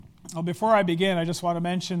Well, before I begin, I just want to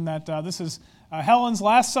mention that this is Helen's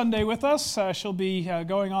last Sunday with us. She'll be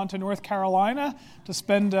going on to North Carolina to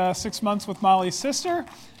spend 6 months with Molly's sister,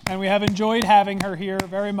 and we have enjoyed having her here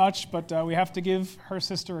very much, but we have to give her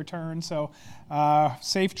sister a turn, so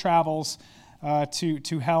safe travels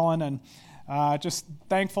to Helen, and just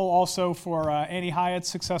thankful also for Annie Hyatt's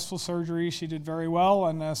successful surgery. She did very well,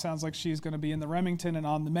 and sounds like she's going to be in the Remington and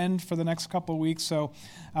on the mend for the next couple of weeks, so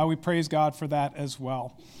we praise God for that as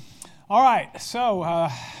well. All right, so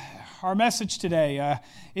our message today.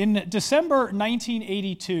 In December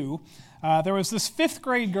 1982, there was this fifth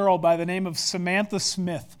grade girl by the name of Samantha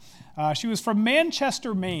Smith. She was from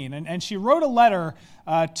Manchester, Maine, and she wrote a letter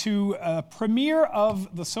to Premier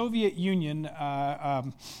of the Soviet Union,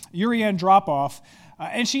 Yuri Andropov,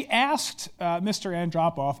 and she asked Mr.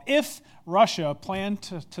 Andropov if Russia planned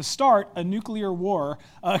to start a nuclear war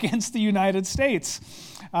against the United States.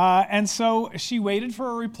 And so she waited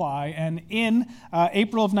for a reply, and in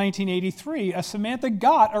April of 1983, Samantha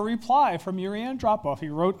got a reply from Yuri Andropov. He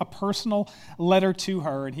wrote a personal letter to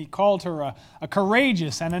her, and he called her a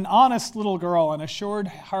courageous and an honest little girl and assured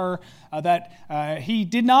her that he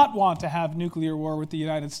did not want to have nuclear war with the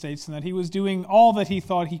United States and that he was doing all that he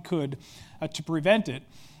thought he could to prevent it.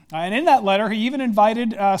 And in that letter, he even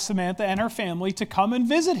invited Samantha and her family to come and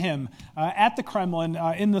visit him at the Kremlin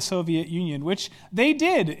in the Soviet Union, which they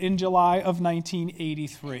did in July of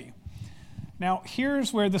 1983. Now,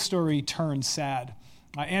 here's where the story turns sad.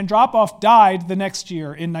 Andropov died the next year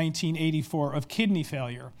in 1984 of kidney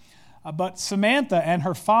failure. But Samantha and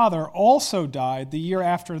her father also died the year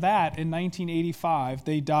after that in 1985.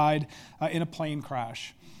 They died in a plane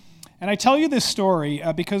crash. And I tell you this story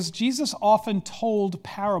because Jesus often told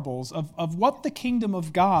parables of what the kingdom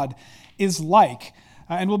of God is like.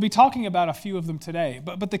 And we'll be talking about a few of them today.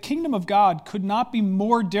 But the kingdom of God could not be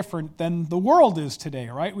more different than the world is today,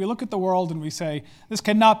 right? We look at the world and we say, this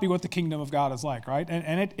cannot be what the kingdom of God is like, right?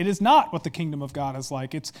 And it is not what the kingdom of God is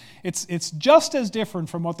like. It's just as different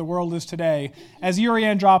from what the world is today as Yuri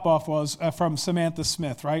Andropov was from Samantha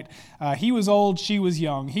Smith, right? He was old, she was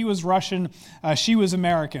young. He was Russian, she was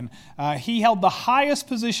American. He held the highest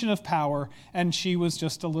position of power, and she was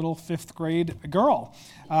just a little fifth grade girl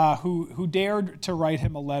who dared to write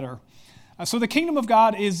him a letter. So the kingdom of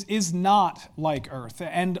God is not like earth,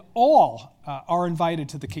 and all are invited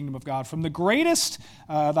to the kingdom of God, from the greatest,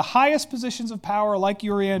 the highest positions of power like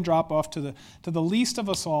Yuri Andropov to the least of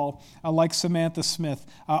us all, like Samantha Smith.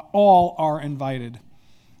 All are invited.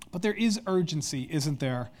 But there is urgency, isn't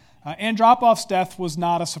there? Andropov's death was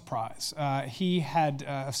not a surprise. He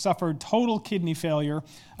had suffered total kidney failure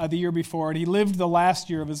the year before, and he lived the last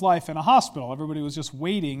year of his life in a hospital. Everybody was just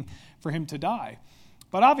waiting for him to die.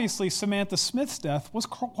 But obviously, Samantha Smith's death was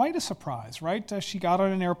quite a surprise, right? She got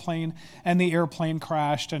on an airplane, and the airplane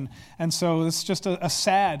crashed, and so it's just a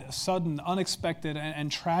sad, sudden, unexpected,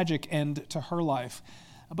 and tragic end to her life.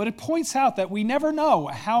 But it points out that we never know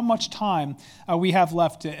how much time we have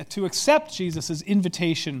left to accept Jesus'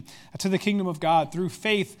 invitation to the kingdom of God through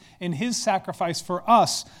faith in his sacrifice for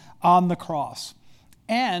us on the cross.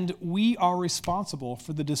 And we are responsible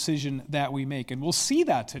for the decision that we make. And we'll see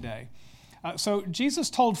that today. So Jesus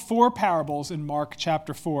told 4 parables in Mark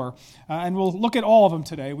chapter 4, and we'll look at all of them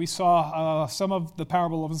today. We saw some of the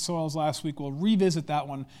parable of the soils last week. We'll revisit that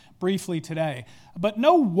one briefly today. But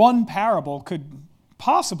no one parable could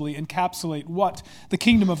possibly encapsulate what the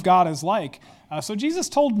kingdom of God is like. So Jesus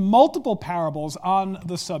told multiple parables on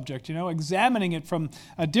the subject, examining it from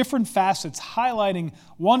different facets, highlighting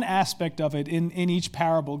one aspect of it in each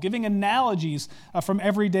parable, giving analogies from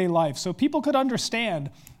everyday life so people could understand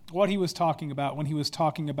what he was talking about when he was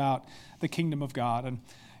talking about the kingdom of God. And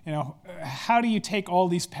how do you take all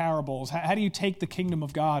these parables? How do you take the kingdom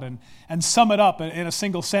of God and sum it up in a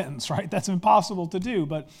single sentence, right? That's impossible to do.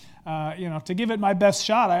 But, to give it my best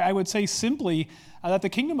shot, I would say simply that the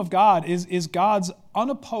kingdom of God is God's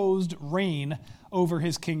unopposed reign over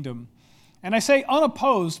his kingdom. And I say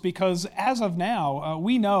unopposed because as of now,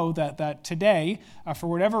 we know that today, for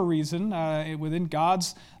whatever reason, within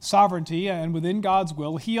God's sovereignty and within God's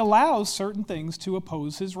will, he allows certain things to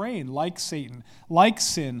oppose his reign, like Satan, like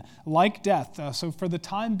sin, like death. So for the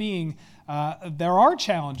time being, there are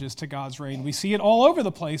challenges to God's reign. We see it all over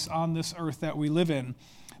the place on this earth that we live in.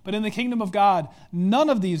 But in the kingdom of God, none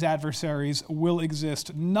of these adversaries will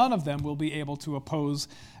exist. None of them will be able to oppose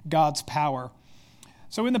God's power.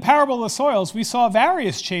 So in the parable of the soils, we saw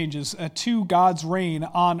various changes to God's reign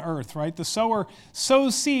on earth, right? The sower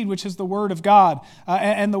sows seed, which is the word of God,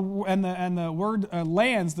 and the word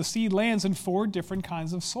lands, the seed lands in 4 different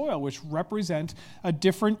kinds of soil, which represent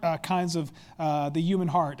different kinds of the human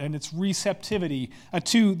heart and its receptivity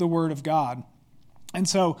to the word of God. And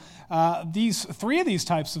so these 3 of these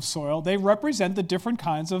types of soil, they represent the different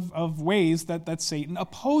kinds of ways that Satan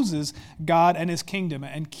opposes God and his kingdom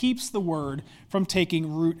and keeps the word from taking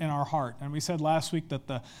root in our heart. And we said last week that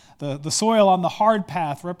the soil on the hard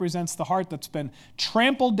path represents the heart that's been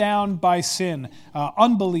trampled down by sin,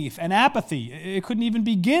 unbelief, and apathy. It couldn't even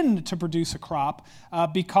begin to produce a crop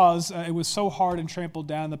because it was so hard and trampled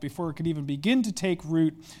down that before it could even begin to take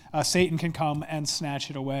root, Satan can come and snatch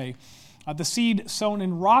it away. The seed sown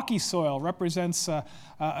in rocky soil represents a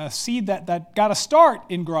seed that got a start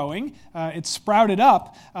in growing. It sprouted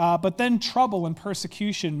up, but then trouble and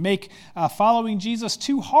persecution make following Jesus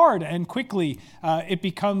too hard, and quickly it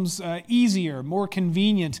becomes easier, more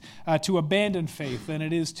convenient to abandon faith than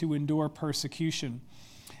it is to endure persecution.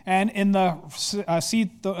 And in the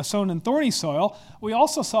seed sown in thorny soil, we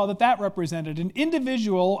also saw that represented an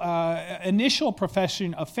individual initial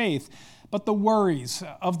profession of faith, but the worries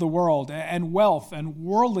of the world and wealth and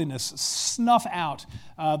worldliness snuff out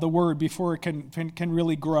the word before it can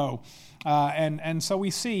really grow. And so we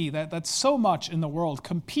see that so much in the world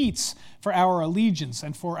competes for our allegiance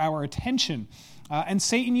and for our attention. And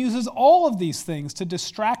Satan uses all of these things to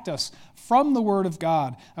distract us from the word of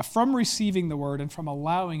God, from receiving the word, and from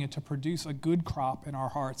allowing it to produce a good crop in our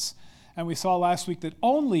hearts. And we saw last week that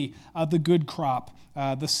only the good crop,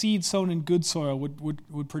 the seed sown in good soil,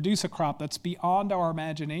 would produce a crop that's beyond our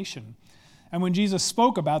imagination. And when Jesus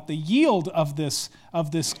spoke about the yield of this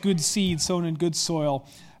good seed sown in good soil,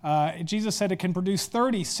 Jesus said it can produce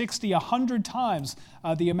 30, 60, 100 times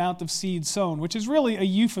the amount of seed sown, which is really a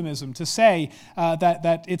euphemism to say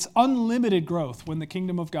that it's unlimited growth when the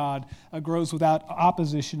kingdom of God grows without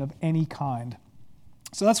opposition of any kind.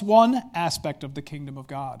 So that's one aspect of the kingdom of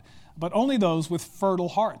God. But only those with fertile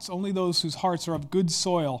hearts, only those whose hearts are of good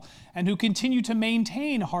soil and who continue to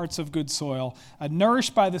maintain hearts of good soil,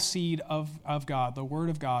 nourished by the seed of God, the word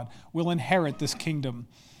of God, will inherit this kingdom.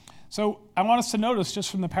 So I want us to notice just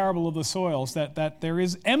from the parable of the soils that there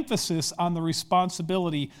is emphasis on the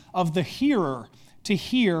responsibility of the hearer to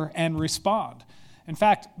hear and respond. In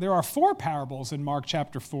fact, there are 4 parables in Mark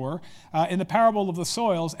chapter 4. In the parable of the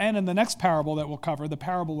soils and in the next parable that we'll cover, the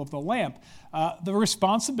parable of the lamp, the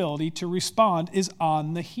responsibility to respond is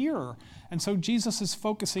on the hearer. And so Jesus is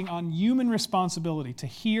focusing on human responsibility to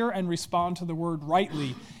hear and respond to the word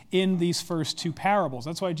rightly in these first 2 parables.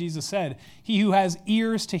 That's why Jesus said, "He who has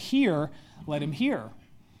ears to hear, let him hear."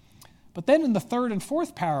 But then in the 3rd and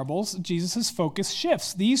 4th parables, Jesus' focus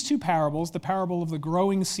shifts. These 2 parables, the parable of the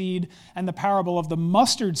growing seed and the parable of the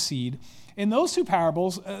mustard seed, in those 2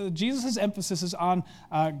 parables, Jesus' emphasis is on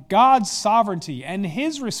God's sovereignty and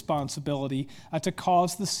his responsibility to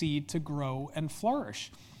cause the seed to grow and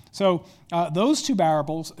flourish. So those 2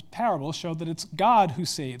 parables show that it's God who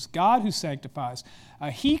saves, God who sanctifies.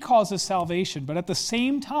 He causes salvation, but at the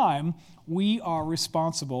same time, we are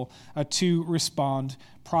responsible to respond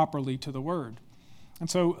properly to the word. And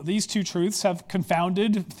so these 2 truths have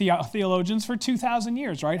confounded theologians for 2,000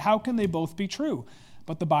 years, right? How can they both be true?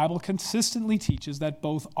 But the Bible consistently teaches that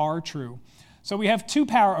both are true. So we have 2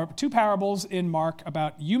 parables in Mark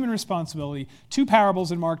about human responsibility, 2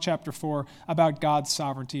 parables in Mark chapter 4 about God's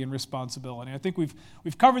sovereignty and responsibility. I think we've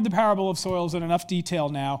covered the parable of soils in enough detail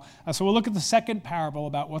now. So we'll look at the second parable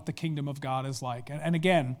about what the kingdom of God is like. And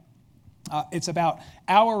again, it's about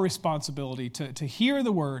our responsibility to hear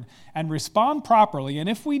the word and respond properly. And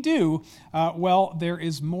if we do, there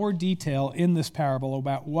is more detail in this parable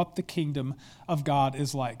about what the kingdom of God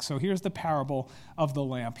is like. So here's the parable of the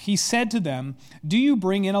lamp. He said to them, "Do you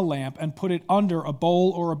bring in a lamp and put it under a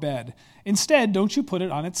bowl or a bed? Instead, don't you put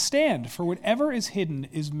it on its stand? For whatever is hidden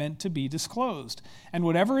is meant to be disclosed, and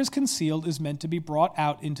whatever is concealed is meant to be brought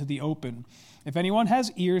out into the open. If anyone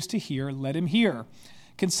has ears to hear, let him hear.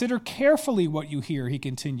 Consider carefully what you hear," he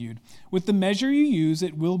continued. "With the measure you use,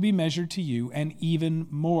 it will be measured to you, and even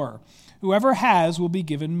more. Whoever has will be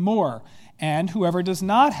given more, and whoever does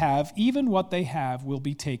not have, even what they have will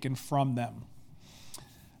be taken from them."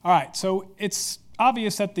 All right, so it's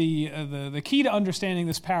obvious that the key to understanding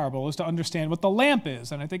this parable is to understand what the lamp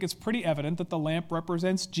is, and I think it's pretty evident that the lamp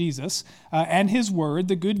represents Jesus and his word,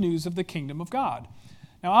 the good news of the kingdom of God.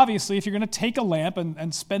 Now, obviously, if you're going to take a lamp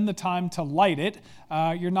and spend the time to light it,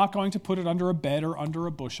 you're not going to put it under a bed or under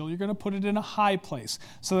a bushel. You're going to put it in a high place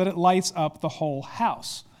so that it lights up the whole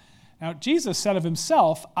house. Now, Jesus said of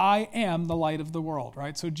himself, I am the light of the world,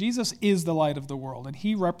 right? So Jesus is the light of the world, and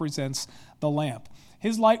he represents the lamp.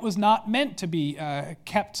 His light was not meant to be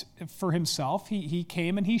kept for himself. He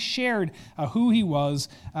came and he shared who he was.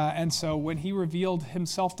 And so when he revealed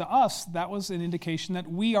himself to us, that was an indication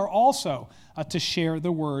that we are also to share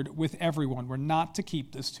the word with everyone. We're not to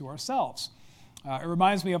keep this to ourselves. It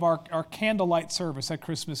reminds me of our candlelight service at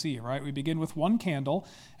Christmas Eve, right? We begin with one candle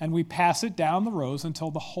and we pass it down the rows until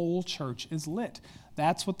the whole church is lit.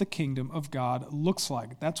 That's what the kingdom of God looks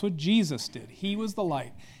like. That's what Jesus did. He was the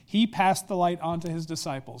light. He passed the light on to his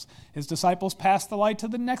disciples. His disciples passed the light to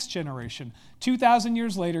the next generation. 2,000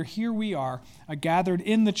 years later, here we are, gathered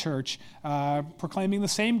in the church, proclaiming the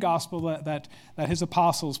same gospel that his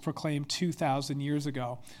apostles proclaimed 2,000 years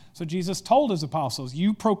ago. So Jesus told his apostles,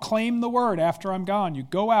 you proclaim the word after I'm gone. You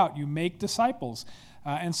go out, you make disciples.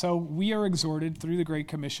 And so we are exhorted through the Great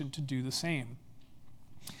Commission to do the same.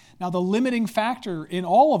 Now, the limiting factor in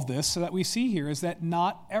all of this that we see here is that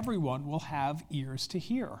not everyone will have ears to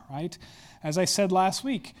hear, right? As I said last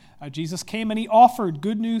week, Jesus came and he offered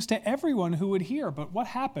good news to everyone who would hear. But what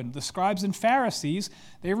happened? The scribes and Pharisees,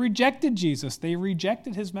 they rejected Jesus. They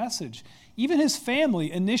rejected his message. Even his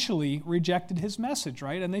family initially rejected his message,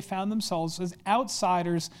 right? And they found themselves as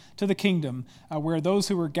outsiders to the kingdom, where those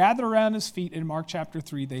who were gathered around his feet in Mark chapter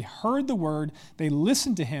 3, they heard the word, they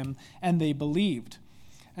listened to him, and they believed.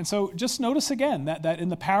 And so just notice again that in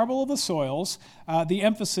the parable of the soils, the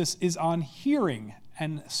emphasis is on hearing,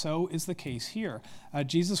 and so is the case here.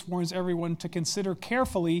 Jesus warns everyone to consider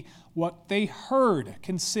carefully what they heard.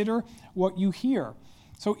 Consider what you hear.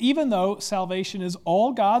 So even though salvation is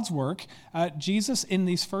all God's work, Jesus in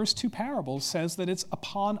these first two parables says that it's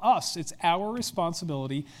upon us. It's our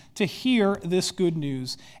responsibility to hear this good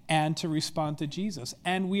news and to respond to Jesus.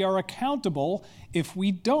 And we are accountable if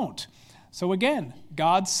we don't. So again,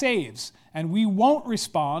 God saves, and we won't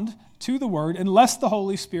respond to the word unless the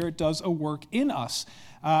Holy Spirit does a work in us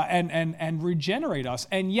and regenerate us.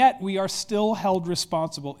 And yet we are still held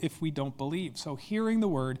responsible if we don't believe. So hearing the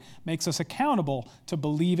word makes us accountable to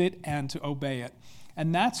believe it and to obey it.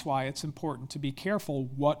 And that's why it's important to be careful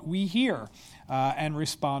what we hear and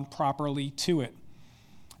respond properly to it.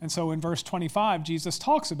 And so in verse 25, Jesus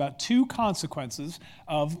talks about two consequences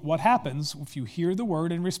of what happens if you hear the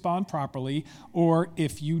word and respond properly, or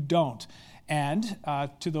if you don't. And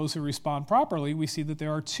to those who respond properly, we see that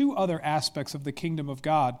there are two other aspects of the kingdom of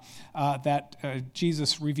God that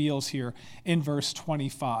Jesus reveals here in verse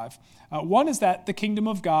 25. One is that the kingdom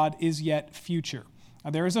of God is yet future.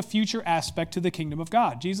 There is a future aspect to the kingdom of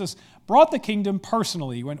God. Jesus brought the kingdom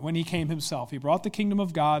personally when he came himself. He brought the kingdom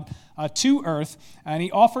of God to earth, and he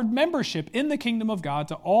offered membership in the kingdom of God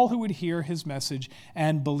to all who would hear his message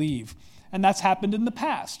and believe. And that's happened in the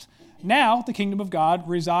past. Now, the kingdom of God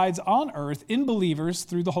resides on earth in believers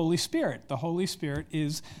through the Holy Spirit. The Holy Spirit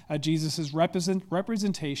is Jesus'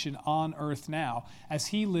 representation on earth now as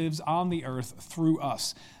he lives on the earth through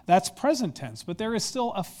us. That's present tense, but there is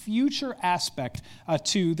still a future aspect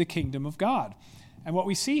to the kingdom of God. And what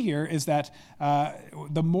we see here is that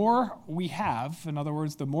the more we have, in other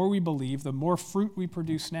words, the more we believe, the more fruit we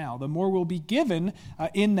produce now, the more will be given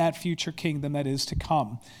in that future kingdom that is to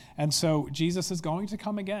come. And so Jesus is going to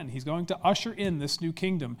come again. He's going to usher in this new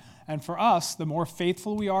kingdom. And for us, the more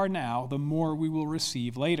faithful we are now, the more we will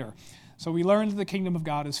receive later. So we learn that the kingdom of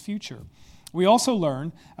God is future. We also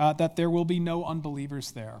learn that there will be no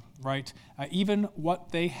unbelievers there, right? Even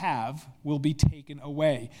what they have will be taken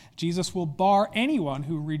away. Jesus will bar anyone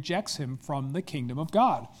who rejects him from the kingdom of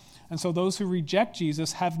God. And so those who reject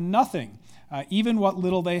Jesus have nothing. Even what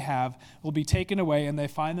little they have will be taken away, and they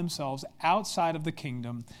find themselves outside of the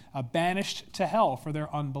kingdom, banished to hell for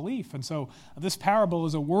their unbelief. And so this parable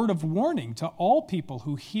is a word of warning to all people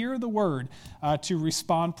who hear the word to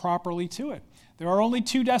respond properly to it. There are only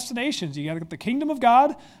two destinations. You got to get the kingdom of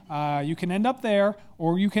God. You can end up there,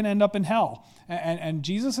 or you can end up in hell. And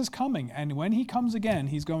Jesus is coming. And when he comes again,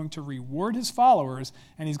 he's going to reward his followers,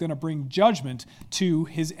 and he's going to bring judgment to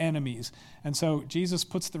his enemies. And so Jesus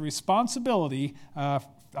puts the responsibility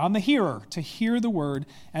on the hearer to hear the word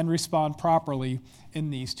and respond properly in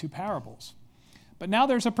these two parables. But now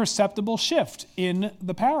there's a perceptible shift in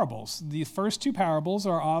the parables. The first two parables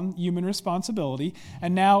are on human responsibility,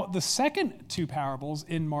 and now the second two parables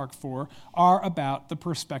in Mark 4 are about the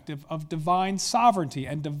perspective of divine sovereignty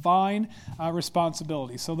and divine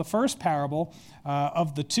responsibility. So the first parable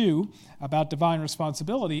of the two about divine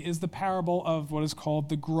responsibility is the parable of what is called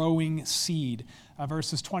the growing seed,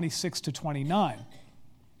 verses 26 to 29.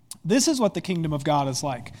 This is what the kingdom of God is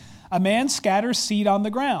like. A man scatters seed on the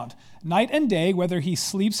ground. Night and day, whether he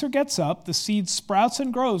sleeps or gets up, the seed sprouts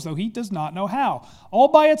and grows, though he does not know how. All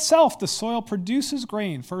by itself, the soil produces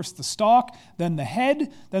grain, first the stalk, then the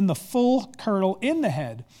head, then the full kernel in the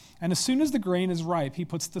head. And as soon as the grain is ripe, he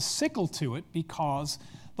puts the sickle to it because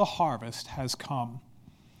the harvest has come.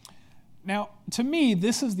 Now, to me,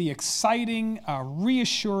 this is the exciting,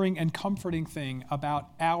 reassuring, and comforting thing about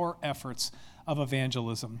our efforts of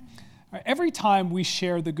evangelism. Every time we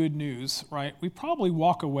share the good news, right, we probably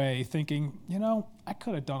walk away thinking, I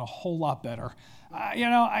could have done a whole lot better.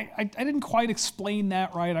 I didn't quite explain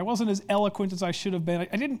that right. I wasn't as eloquent as I should have been.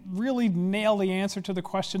 I didn't really nail the answer to the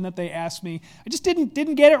question that they asked me. I just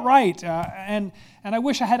didn't get it right. And I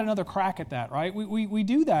wish I had another crack at that, right? We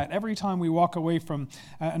do that every time we walk away from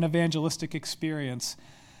an evangelistic experience.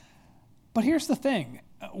 But here's the thing.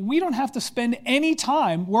 We don't have to spend any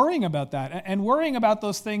time worrying about that. And worrying about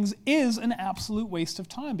those things is an absolute waste of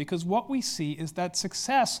time, because what we see is that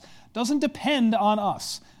success doesn't depend on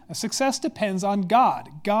us. Success depends on God.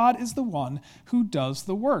 God is the one who does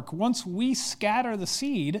the work. Once we scatter the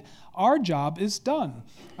seed, our job is done.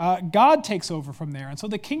 God takes over from there. And so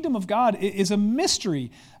the kingdom of God is a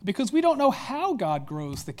mystery, because we don't know how God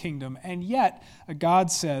grows the kingdom. And yet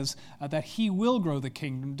God says that he will grow the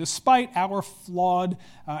kingdom despite our flawed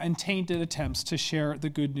and tainted attempts to share the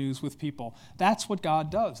good news with people. That's what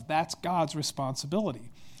God does. That's God's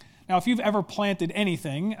responsibility. Now, if you've ever planted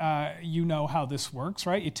anything, you know how this works,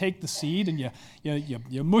 right? You take the seed and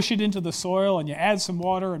you mush it into the soil, and you add some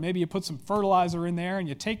water, and maybe you put some fertilizer in there, and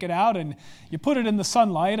you take it out and you put it in the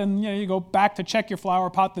sunlight, and you go back to check your flower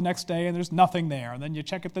pot the next day, and there's nothing there. And then you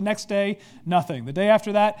check it the next day, nothing. The day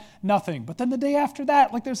after that, nothing. But then the day after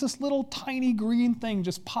that, there's this little tiny green thing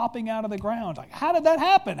just popping out of the ground. How did that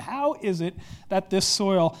happen? How is it that this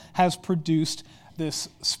soil has produced this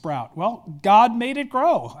sprout? Well, God made it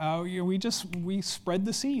grow. We spread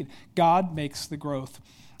the seed. God makes the growth.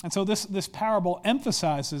 And so this parable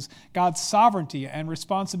emphasizes God's sovereignty and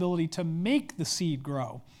responsibility to make the seed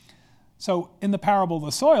grow. So in the parable of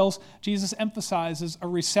the soils, Jesus emphasizes a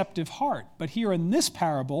receptive heart. But here in this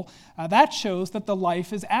parable, that shows that the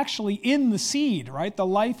life is actually in the seed, right? The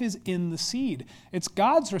life is in the seed. It's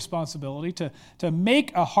God's responsibility to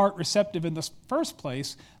make a heart receptive in the first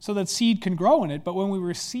place so that seed can grow in it. But when we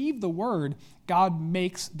receive the word, God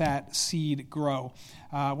makes that seed grow.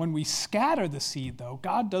 When we scatter the seed, though,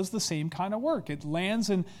 God does the same kind of work. It lands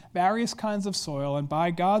in various kinds of soil, and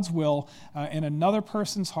by God's will, in another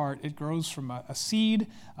person's heart, it grows from a seed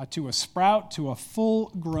to a sprout to a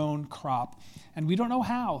full-grown crop. And we don't know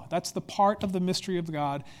how. That's the part of the mystery of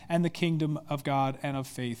God and the kingdom of God and of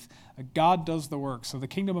faith. God does the work. So the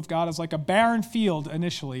kingdom of God is like a barren field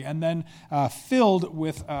initially, and then filled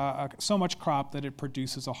with so much crop that it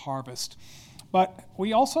produces a harvest. But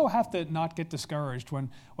we also have to not get discouraged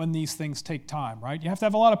when these things take time, right? You have to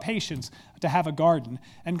have a lot of patience to have a garden.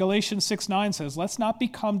 And Galatians 6:9 says, let's not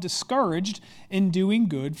become discouraged in doing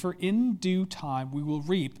good, for in due time we will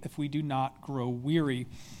reap if we do not grow weary.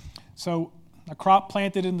 So a crop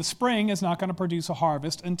planted in the spring is not going to produce a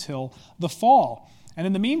harvest until the fall. And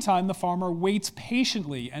in the meantime, the farmer waits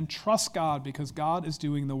patiently and trusts God, because God is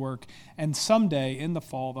doing the work. And someday in the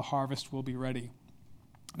fall, the harvest will be ready.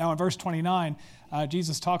 Now in verse 29,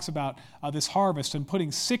 Jesus talks about this harvest and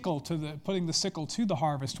putting the sickle to the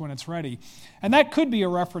harvest when it's ready. And that could be a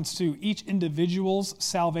reference to each individual's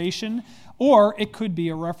salvation, or it could be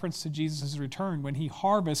a reference to Jesus' return when he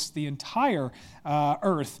harvests the entire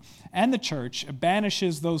earth and the church,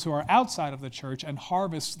 banishes those who are outside of the church, and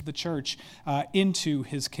harvests the church into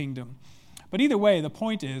his kingdom. But either way, the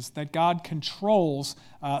point is that God controls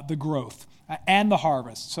the growth and the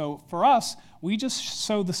harvest. So for us, we just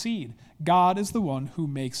sow the seed. God is the one who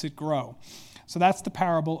makes it grow. So that's the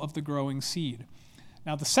parable of the growing seed.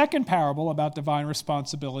 Now, the second parable about divine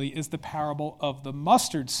responsibility is the parable of the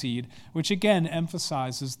mustard seed, which again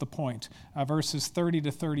emphasizes the point. Verses 30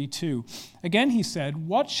 to 32. Again, he said,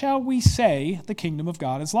 "What shall we say the kingdom of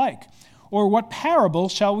God is like? Or what parable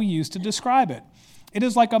shall we use to describe it? It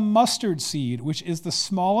is like a mustard seed, which is the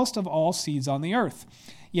smallest of all seeds on the earth.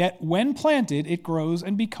 Yet when planted, it grows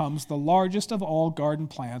and becomes the largest of all garden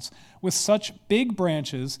plants, with such big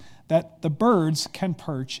branches that the birds can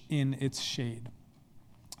perch in its shade."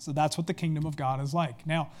 So that's what the kingdom of God is like.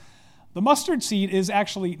 Now, the mustard seed is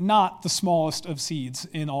actually not the smallest of seeds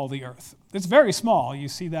in all the earth. It's very small. You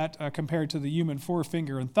see that compared to the human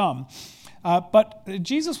forefinger and thumb. But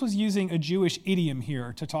Jesus was using a Jewish idiom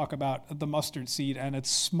here to talk about the mustard seed and its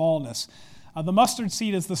smallness. The mustard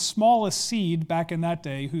seed is the smallest seed back in that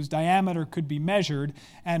day, whose diameter could be measured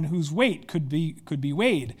and whose weight could be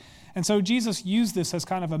weighed. And so Jesus used this as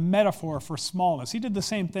kind of a metaphor for smallness. He did the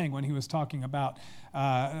same thing when he was talking about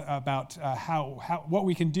what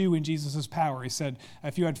we can do in Jesus' power. He said,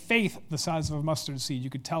 if you had faith the size of a mustard seed, you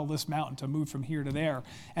could tell this mountain to move from here to there,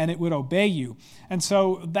 and it would obey you. And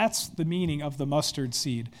so that's the meaning of the mustard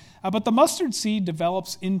seed. But the mustard seed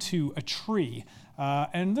develops into a tree.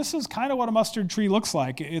 And this is kind of what a mustard tree looks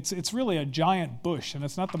like. It's really a giant bush, and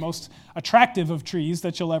it's not the most attractive of trees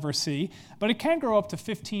that you'll ever see, but it can grow up to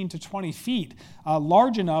 15 to 20 feet,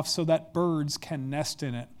 large enough so that birds can nest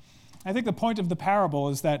in it. I think the point of the parable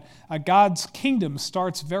is that God's kingdom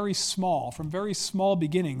starts very small, from very small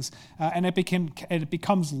beginnings, and it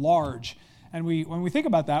becomes large. And when we think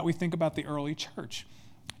about that, we think about the early church.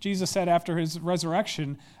 Jesus said after his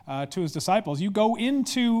resurrection to his disciples, you go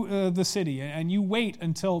into the city and you wait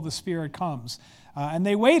until the Spirit comes. And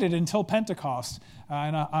they waited until Pentecost.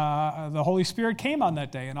 And the Holy Spirit came on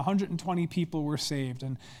that day, and 120 people were saved.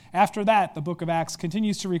 And after that, the book of Acts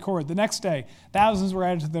continues to record. The next day, thousands were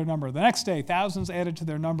added to their number. The next day, thousands added to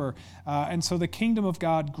their number. And so the kingdom of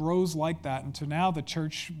God grows like that. And to now, the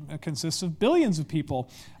church consists of billions of people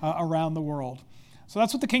around the world. So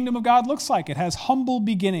that's what the kingdom of God looks like. It has humble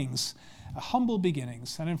beginnings.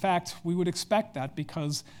 And in fact, we would expect that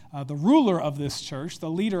because the ruler of this church, the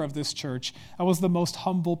leader of this church, was the most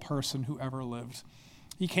humble person who ever lived.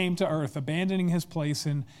 He came to earth, abandoning his place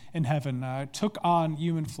in heaven, took on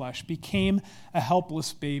human flesh, became a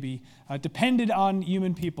helpless baby, depended on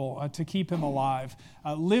human people to keep him alive,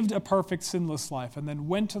 lived a perfect sinless life, and then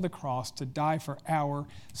went to the cross to die for our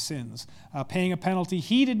sins, paying a penalty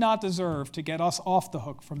he did not deserve to get us off the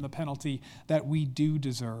hook from the penalty that we do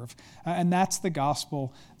deserve. And that's the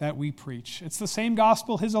gospel that we preach. It's the same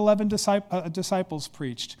gospel his 11 disciples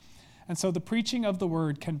preached. And so the preaching of the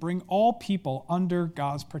word can bring all people under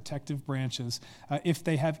God's protective branches if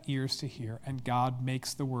they have ears to hear, and God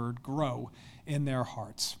makes the word grow in their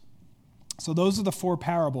hearts. So those are the four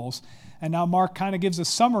parables. And now Mark kind of gives a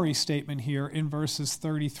summary statement here in verses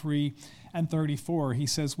 33 and 34. He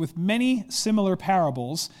says, with many similar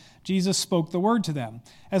parables, Jesus spoke the word to them,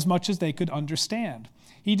 as much as they could understand.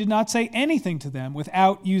 He did not say anything to them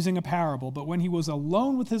without using a parable, but when he was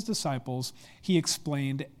alone with his disciples, he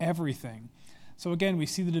explained everything. So again, we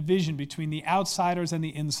see the division between the outsiders and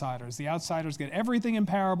the insiders. The outsiders get everything in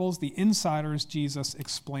parables. The insiders, Jesus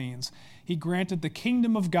explains. He granted the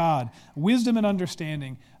kingdom of God, wisdom and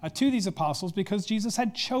understanding to these apostles because Jesus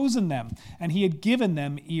had chosen them and he had given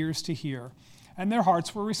them ears to hear. And their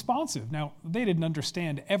hearts were responsive. Now, they didn't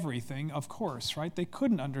understand everything, of course, right? They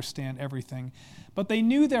couldn't understand everything. But they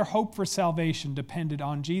knew their hope for salvation depended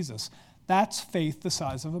on Jesus. That's faith the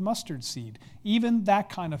size of a mustard seed. Even that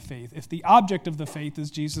kind of faith. If the object of the faith is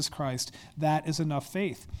Jesus Christ, that is enough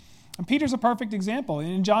faith. And Peter's a perfect example.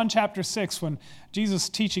 In John chapter 6, when Jesus'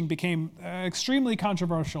 teaching became extremely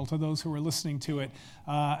controversial to those who were listening to it,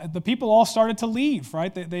 the people all started to leave,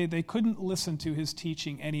 right? They couldn't listen to his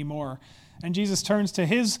teaching anymore. And Jesus turns to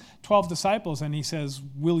his 12 disciples and he says,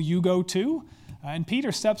 will you go too? And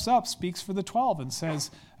Peter steps up, speaks for the 12 and says,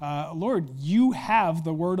 Lord, you have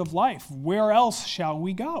the word of life. Where else shall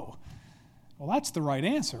we go? Well, that's the right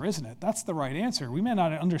answer, isn't it? That's the right answer. We may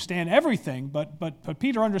not understand everything, but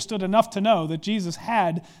Peter understood enough to know that Jesus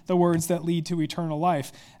had the words that lead to eternal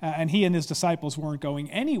life. And he and his disciples weren't going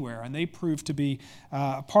anywhere, and they proved to be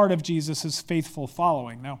part of Jesus' faithful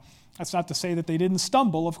following. Now, that's not to say that they didn't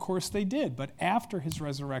stumble. Of course they did. But after his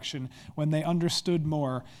resurrection, when they understood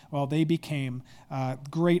more, well, they became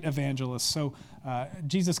great evangelists. So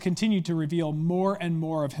Jesus continued to reveal more and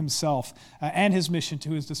more of himself and his mission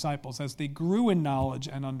to his disciples as they grew in knowledge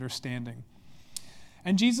and understanding.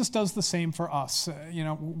 And Jesus does the same for us.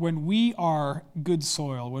 When we are good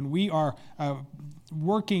soil, when we are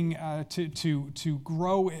working to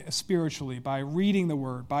grow spiritually by reading the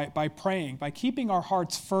word, by praying, by keeping our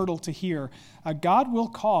hearts fertile to hear, God will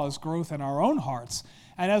cause growth in our own hearts.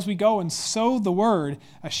 And as we go and sow the word,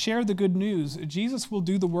 share the good news, Jesus will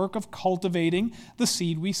do the work of cultivating the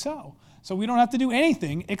seed we sow. So we don't have to do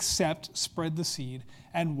anything except spread the seed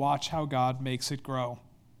and watch how God makes it grow.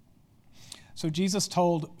 So Jesus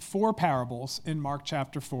told 4 parables in Mark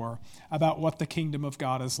chapter 4 about what the kingdom of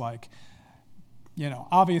God is like.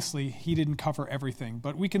 Obviously he didn't cover everything,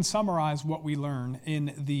 but we can summarize what we learn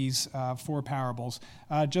in these 4 parables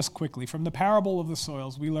just quickly. From the parable of the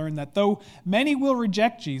soils, we learn that though many will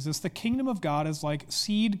reject Jesus, the kingdom of God is like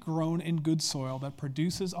seed grown in good soil that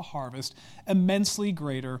produces a harvest immensely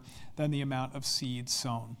greater than the amount of seed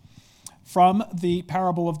sown. From the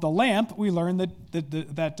parable of the lamp, we learn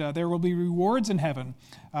that there will be rewards in heaven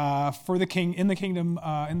for the king in the kingdom,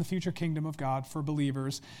 in the future kingdom of God for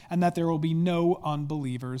believers, and that there will be no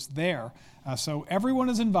unbelievers there. So everyone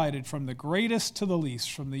is invited, from the greatest to the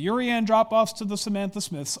least, from the Urian drop-offs to the Samantha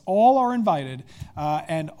Smiths. All are invited,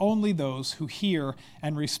 and only those who hear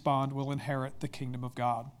and respond will inherit the kingdom of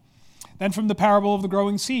God. Then from the parable of the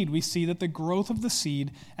growing seed, we see that the growth of the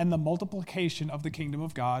seed and the multiplication of the kingdom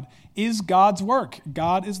of God is God's work.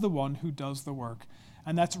 God is the one who does the work.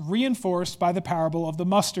 And that's reinforced by the parable of the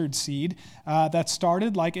mustard seed that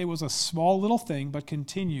started like it was a small little thing, but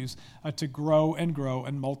continues to grow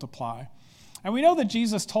and multiply. And we know that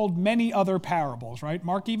Jesus told many other parables, right?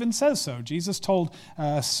 Mark even says so. Jesus told,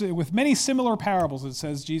 with many similar parables, it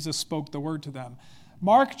says Jesus spoke the word to them.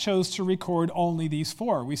 Mark chose to record only these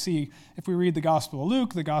 4. We see, if we read the Gospel of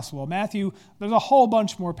Luke, the Gospel of Matthew, there's a whole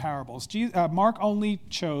bunch more parables. Mark only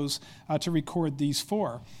chose to record these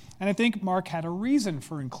 4. And I think Mark had a reason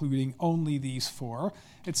for including only these 4.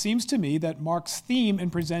 It seems to me that Mark's theme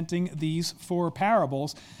in presenting these 4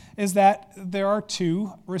 parables is that there are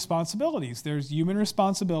 2 responsibilities. There's human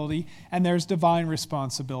responsibility and there's divine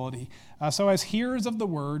responsibility. So as hearers of the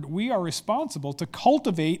word, we are responsible to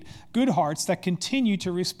cultivate good hearts that continue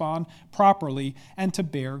to respond properly and to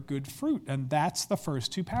bear good fruit. And that's the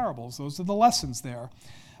first 2 parables. Those are the lessons there.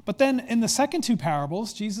 But then in the second 2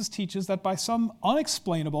 parables, Jesus teaches that by some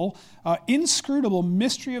unexplainable, inscrutable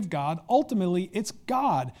mystery of God, ultimately it's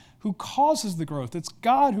God who causes the growth. It's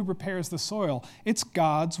God who prepares the soil. It's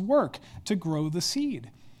God's work to grow the seed.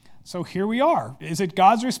 So here we are. Is it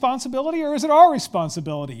God's responsibility or is it our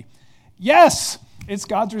responsibility? Yes, it's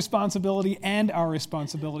God's responsibility and our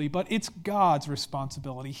responsibility, but it's God's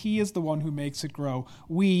responsibility. He is the one who makes it grow.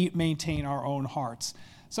 We maintain our own hearts.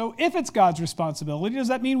 So if it's God's responsibility, does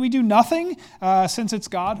that mean we do nothing since it's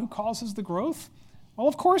God who causes the growth? Well,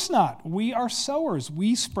 of course not. We are sowers.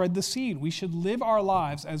 We spread the seed. We should live our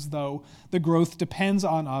lives as though the growth depends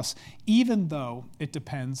on us, even though it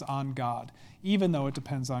depends on God. Even though it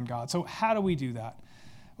depends on God. So how do we do that?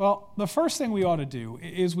 Well, the first thing we ought to do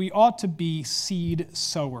is we ought to be seed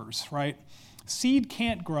sowers, right? Seed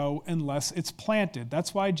can't grow unless it's planted.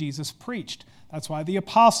 That's why Jesus preached. That's why the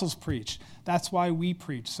apostles preached. That's why we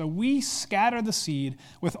preach. So we scatter the seed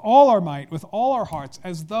with all our might, with all our hearts,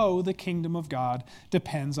 as though the kingdom of God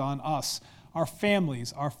depends on us. Our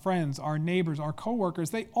families, our friends, our neighbors, our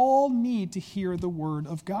coworkers, they all need to hear the word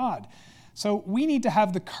of God. So we need to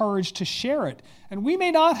have the courage to share it. And we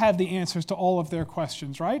may not have the answers to all of their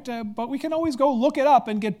questions, right? But we can always go look it up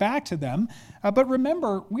and get back to them. But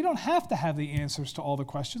remember, we don't have to have the answers to all the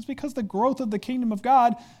questions because the growth of the kingdom of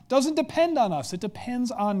God doesn't depend on us. It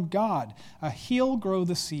depends on God. He'll grow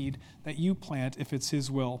the seed that you plant if it's His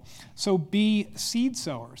will. So be seed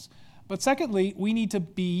sowers. But secondly, we need to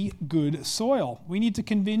be good soil. We need to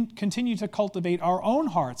continue to cultivate our own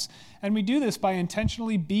hearts. And we do this by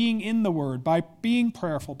intentionally being in the Word, by being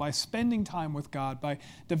prayerful, by spending time with God, by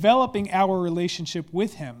developing our relationship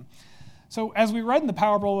with Him. So as we read in the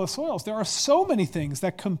parable of the soils, there are so many things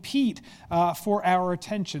that compete for our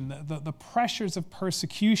attention. The pressures of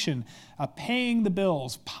persecution, paying the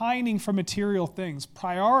bills, pining for material things,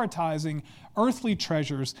 prioritizing earthly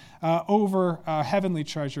treasures over heavenly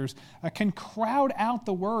treasures can crowd out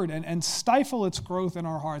the word and stifle its growth in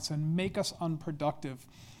our hearts and make us unproductive.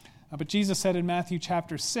 But Jesus said in Matthew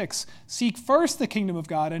chapter 6, seek first the kingdom of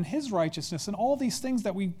God and His righteousness, and all these things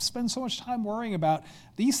that we spend so much time worrying about,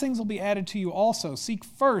 these things will be added to you also. Seek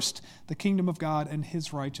first the kingdom of God and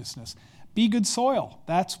His righteousness. Be good soil.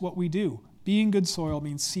 That's what we do. Being good soil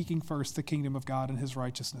means seeking first the kingdom of God and His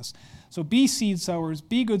righteousness. So be seed sowers,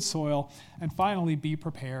 be good soil, and finally be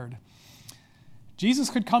prepared. Jesus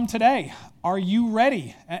could come today. Are you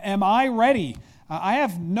ready? Am I ready? I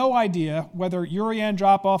have no idea whether Urian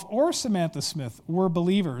Dropoff or Samantha Smith were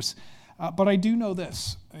believers, but I do know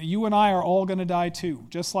this. You and I are all going to die too,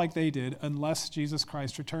 just like they did, unless Jesus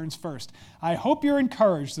Christ returns first. I hope you're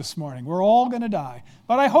encouraged this morning. We're all going to die,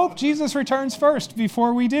 but I hope Jesus returns first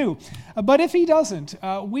before we do. But if He doesn't,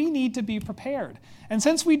 we need to be prepared. And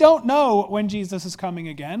since we don't know when Jesus is coming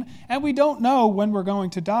again, and we don't know when we're going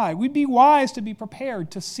to die, we'd be wise to be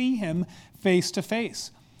prepared to see Him face to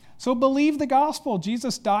face. So believe the gospel.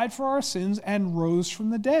 Jesus died for our sins and rose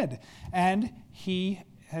from the dead. And He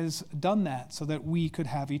has done that so that we could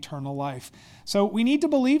have eternal life. So we need to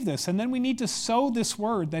believe this, and then we need to sow this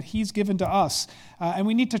word that He's given to us, and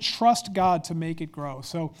we need to trust God to make it grow.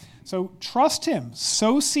 So trust Him.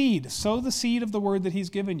 Sow seed. Sow the seed of the word that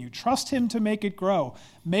He's given you. Trust Him to make it grow.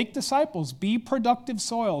 Make disciples. Be productive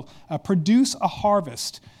soil. Produce a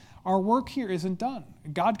harvest. our work here isn't done.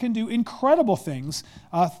 God can do incredible things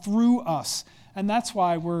through us. And that's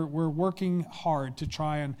why we're working hard to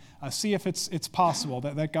try and see if it's possible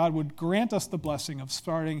that God would grant us the blessing of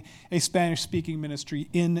starting a Spanish-speaking ministry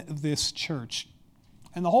in this church.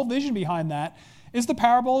 And the whole vision behind that is the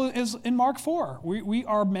parable is in Mark 4. We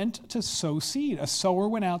are meant to sow seed. A sower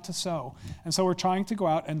went out to sow. And so we're trying to go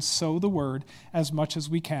out and sow the word as much as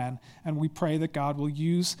we can. And we pray that God will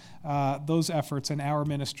use those efforts in our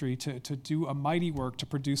ministry to do a mighty work, to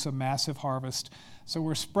produce a massive harvest. So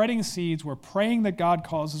we're spreading seeds. We're praying that God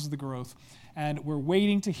causes the growth. And we're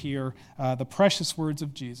waiting to hear the precious words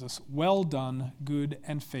of Jesus. Well done, good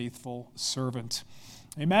and faithful servant.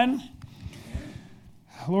 Amen.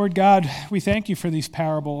 Lord God, we thank you for these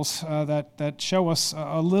parables that show us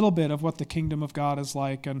a little bit of what the kingdom of God is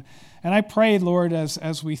like. And I pray, Lord,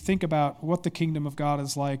 as we think about what the kingdom of God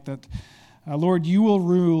is like, that, Lord, you will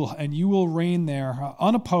rule and you will reign there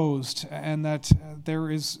unopposed, and that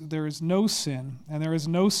there is no sin, and there is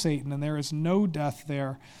no Satan, and there is no death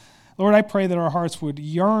there. Lord, I pray that our hearts would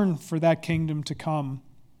yearn for that kingdom to come.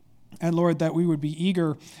 And Lord, that we would be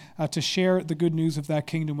eager to share the good news of that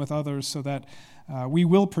kingdom with others, so that we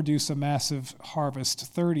will produce a massive harvest,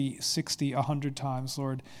 30, 60, 100 times,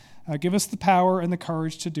 Lord. Give us the power and the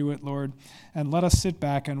courage to do it, Lord, and let us sit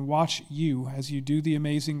back and watch you as you do the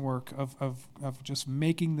amazing work of just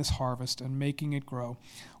making this harvest and making it grow.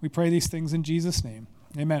 We pray these things in Jesus' name.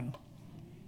 Amen.